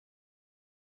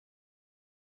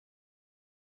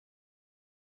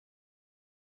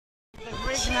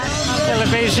Greek national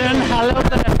television. Hello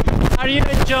there. Are you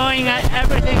enjoying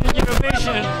everything in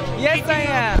Eurovision? Yes, I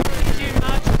am. Pretty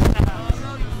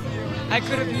much. I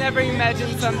could have never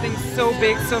imagined something so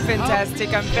big, so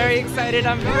fantastic. I'm very excited.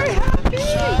 I'm very happy.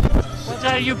 What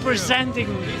are you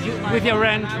presenting with your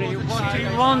entry? What do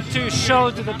you want to show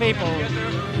to the people?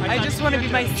 I just want to be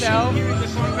myself.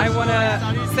 I want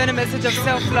to send a message of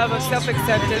self-love, of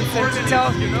self-acceptance, and to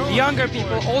tell younger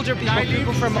people, older people,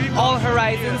 people from all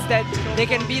horizons that they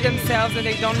can be themselves and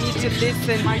they don't need to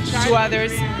listen to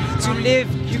others. To live,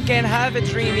 you can have a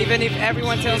dream, even if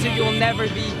everyone tells you you'll never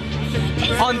be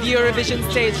on the Eurovision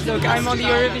stage. Look, I'm on the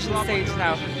Eurovision stage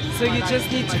now. So you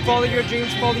just need to follow your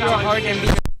dreams, follow your heart, and be.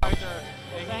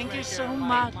 Thank you so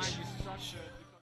much.